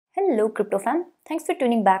Hello crypto fam, thanks for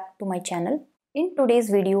tuning back to my channel. In today's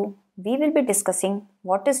video, we will be discussing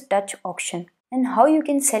what is Dutch auction and how you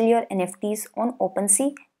can sell your NFTs on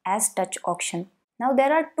Opensea as Dutch auction. Now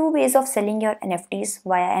there are two ways of selling your NFTs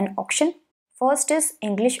via an auction. First is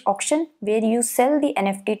English auction, where you sell the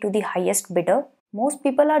NFT to the highest bidder. Most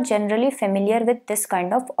people are generally familiar with this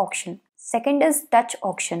kind of auction. Second is Dutch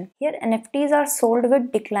auction. Here NFTs are sold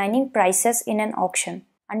with declining prices in an auction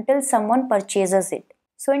until someone purchases it.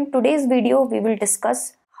 So in today's video, we will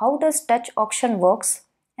discuss how does Dutch auction works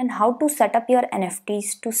and how to set up your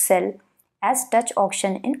NFTs to sell as Dutch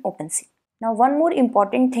auction in Opensea. Now one more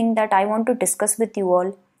important thing that I want to discuss with you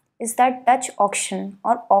all is that Dutch auction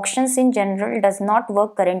or auctions in general does not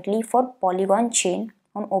work currently for Polygon chain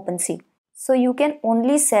on Opensea. So you can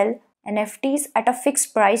only sell NFTs at a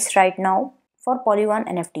fixed price right now for Polygon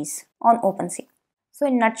NFTs on Opensea. So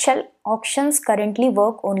in nutshell, auctions currently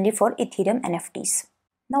work only for Ethereum NFTs.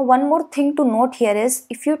 Now one more thing to note here is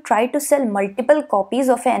if you try to sell multiple copies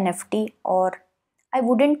of an NFT, or I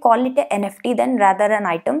wouldn't call it an NFT then, rather an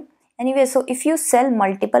item. Anyway, so if you sell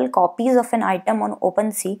multiple copies of an item on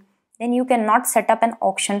Opensea, then you cannot set up an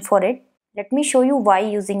auction for it. Let me show you why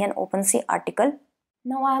using an Opensea article.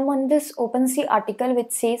 Now I am on this Opensea article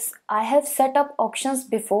which says I have set up auctions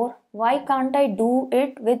before. Why can't I do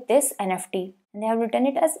it with this NFT? And they have written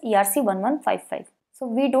it as ERC1155. So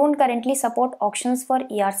we don't currently support auctions for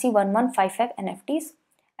ERC1155 NFTs.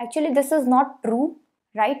 Actually, this is not true.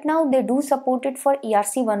 Right now they do support it for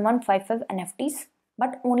ERC1155 NFTs,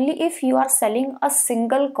 but only if you are selling a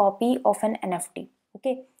single copy of an NFT.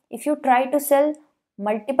 Okay, if you try to sell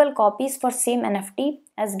multiple copies for same NFT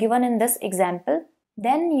as given in this example,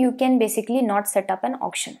 then you can basically not set up an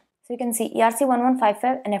auction. So you can see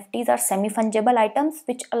ERC1155 NFTs are semi-fungible items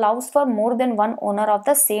which allows for more than one owner of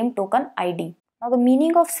the same token ID. Now the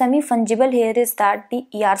meaning of semi-fungible here is that the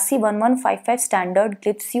ERC1155 standard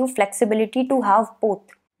gives you flexibility to have both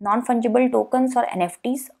non-fungible tokens or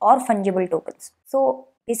NFTs or fungible tokens. So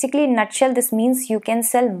basically in nutshell, this means you can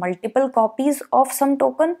sell multiple copies of some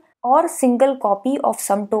token or single copy of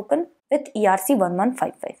some token with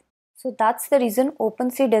ERC1155. So that's the reason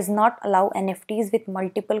Opensea does not allow NFTs with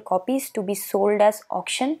multiple copies to be sold as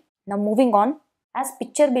auction. Now moving on, as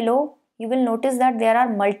picture below, you will notice that there are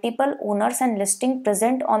multiple owners and listing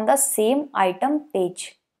present on the same item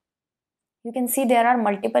page. You can see there are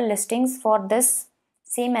multiple listings for this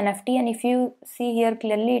same NFT, and if you see here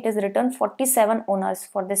clearly, it is written 47 owners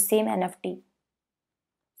for the same NFT.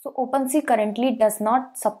 So Opensea currently does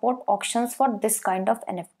not support auctions for this kind of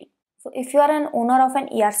NFT. So if you are an owner of an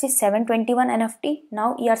ERC721 NFT,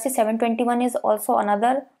 now ERC721 is also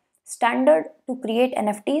another standard to create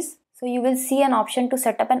NFTs. So you will see an option to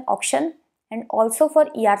set up an auction, and also for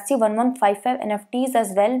ERC1155 NFTs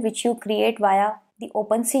as well, which you create via the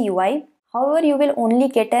Opensea UI. However, you will only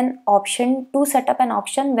get an option to set up an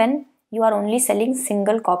auction when you are only selling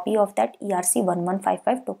single copy of that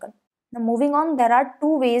ERC1155 token. Now moving on, there are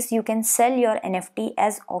two ways you can sell your NFT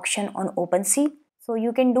as auction on Opensea. So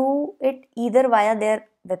you can do it either via their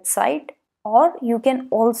website, or you can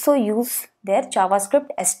also use their JavaScript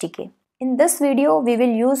SDK. In this video, we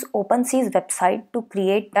will use Opensea's website to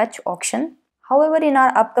create Dutch auction. However, in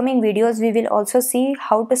our upcoming videos, we will also see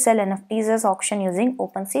how to sell NFTs as auction using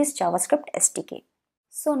Opensea's JavaScript SDK.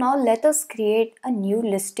 So now let us create a new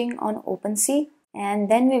listing on Opensea, and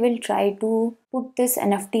then we will try to put this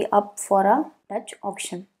NFT up for a Dutch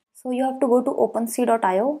auction. So you have to go to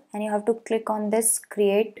opensea.io and you have to click on this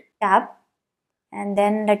create tab, and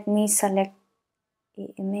then let me select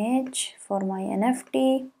the image for my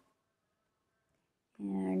NFT,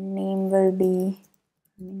 and name will be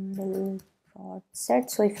set.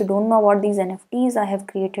 So if you don't know about these NFTs, I have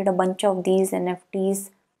created a bunch of these NFTs,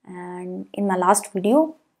 and in my last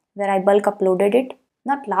video where I bulk uploaded it,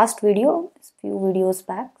 not last video, it's few videos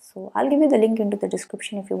back. So I'll give you the link into the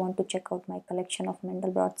description if you want to check out my collection of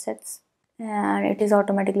Mandelbrot sets. And it is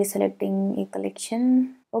automatically selecting a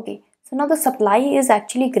collection. Okay, so now the supply is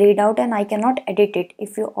actually grayed out and I cannot edit it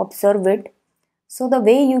if you observe it. So the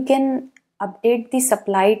way you can update the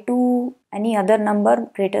supply to any other number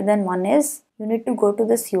greater than 1 is, you need to go to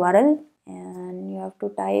this URL and you have to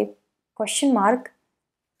type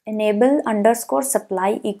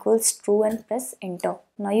 $enable_supply equals true and press enter.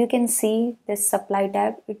 Now you can see this supply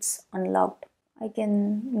tab, it's unlocked. I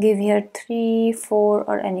can give here 3, 4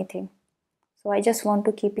 or anything. So I just want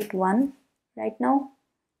to keep it 1 right now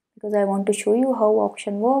because I want to show you how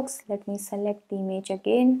auction works. Let me select the image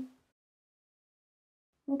again.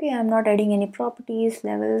 Okay, I'm not adding any properties,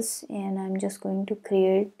 levels, and I'm just going to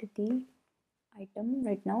create the item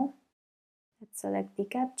right now. Let's select the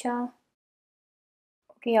captcha.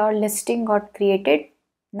 Okay, our listing got created.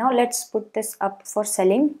 Now let's put this up for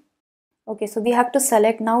selling. Okay, so we have to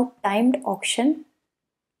select now timed auction,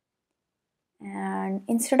 and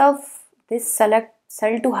instead of this select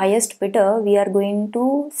sell to highest bidder, we are going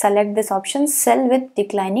to select this option sell with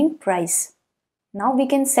declining price. Now we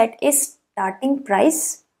can set a starting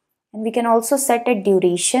price, and we can also set a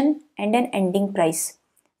duration and an ending price.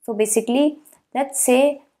 So basically, let's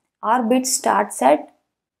say our bid starts at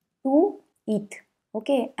 2 ETH.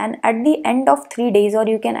 Okay, and at the end of 3 days, or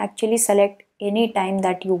you can actually select any time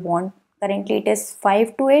that you want. Currently it is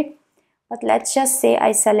 5 to 8, but let's just say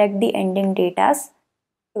I select the ending date as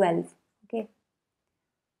 12. Okay,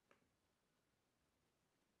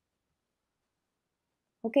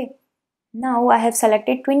 okay, now I have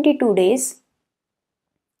selected 22 days,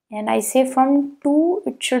 and I say from 2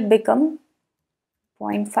 it should become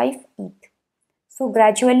 0.5 ETH. So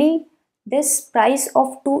gradually this price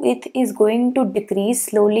of 2 ETH is going to decrease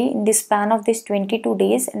slowly in the span of this 22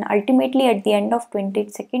 days, and ultimately at the end of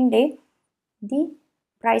 22nd day the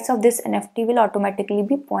price of this NFT will automatically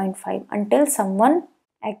be 0.5 until someone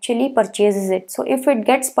actually purchases it. So if it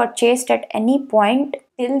gets purchased at any point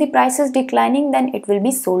till the price is declining, then it will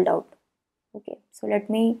be sold out. Okay, so let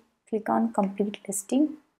me click on complete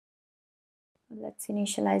listing. Let's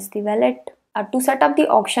initialize the wallet. To set up the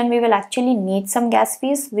auction, we will actually need some gas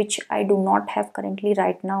fees, which I do not have currently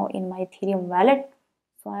right now in my Ethereum wallet.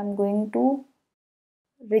 So I'm going to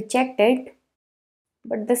reject it.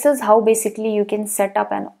 But this is how basically you can set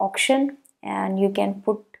up an auction, and you can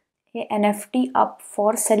put a NFT up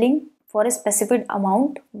for selling for a specific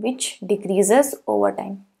amount which decreases over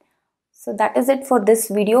time. So that is it for this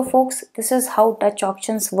video, folks. This is how Dutch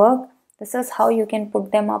auctions work. This is how you can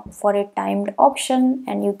put them up for a timed auction,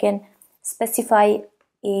 and you can specify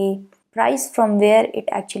a price from where it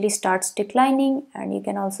actually starts declining, and you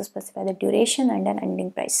can also specify the duration and an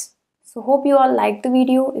ending price. So hope you all liked the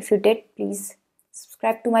video. If you did, please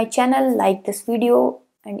subscribe to my channel, like this video,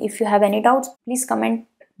 and if you have any doubts, please comment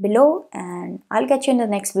below, and I'll catch you in the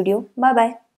next video. Bye bye.